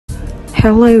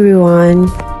Hello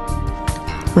everyone,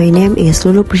 my name is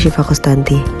Lulu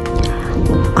Kustanti.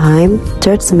 I'm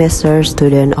third semester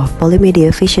student of Polymedia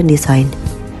Fashion Design.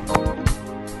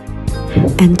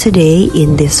 And today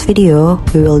in this video,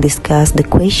 we will discuss the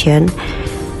question,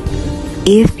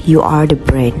 if you are the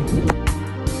brand.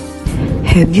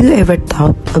 Have you ever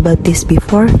thought about this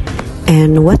before?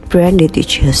 And what brand did you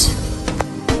choose?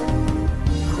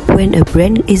 When a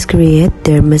brand is created,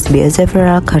 there must be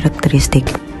several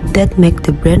characteristics that make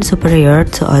the brand superior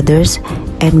to others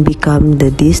and become the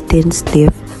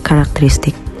distinctive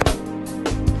characteristic.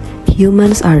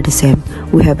 Humans are the same.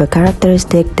 We have a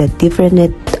characteristic that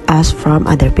differentiates us from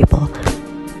other people.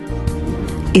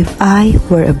 If I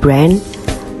were a brand,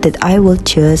 that I will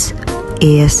choose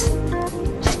is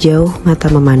Sejauh Mata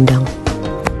Memandang.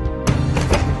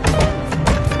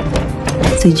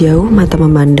 Sejauh Mata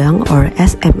Memandang, or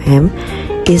SMM,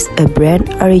 is a brand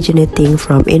originating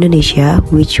from Indonesia,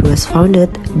 which was founded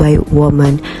by a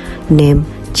woman named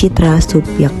Citra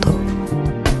Subyakto.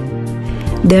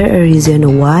 There are reasons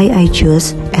why I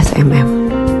choose SMM.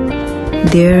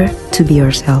 Dare to be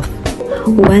yourself.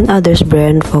 When others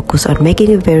brands focus on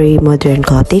making very modern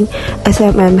clothing,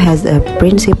 SMM has a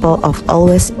principle of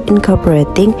always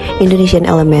incorporating Indonesian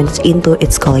elements into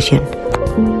its collection.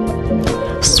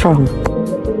 Strong.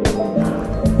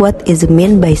 What is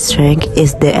meant by strength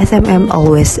is the SMM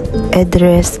always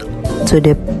adheres to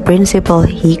the principle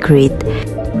he created,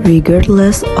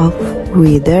 regardless of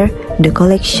whether the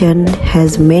collection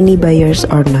has many buyers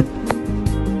or not.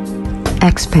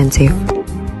 Expensive.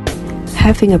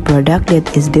 Having a product that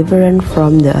is different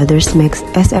from the others makes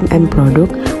SMM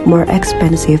product more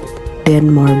expensive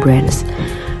than more brands.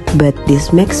 But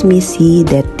this makes me see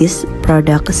that this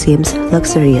product seems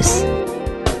luxurious.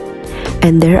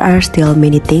 And there are still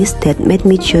many things that made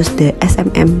me choose the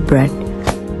SMM brand.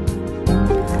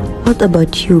 What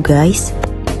about you guys?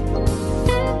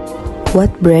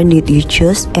 What brand did you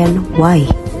choose and why?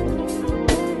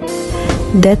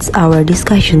 That's our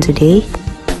discussion today.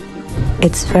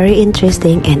 It's very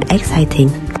interesting and exciting,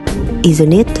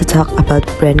 isn't it, to talk about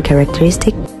brand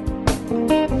characteristics?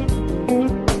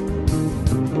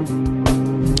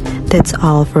 That's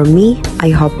all from me.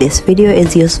 I hope this video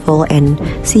is useful and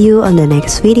see you on the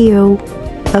next video.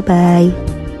 Bye bye.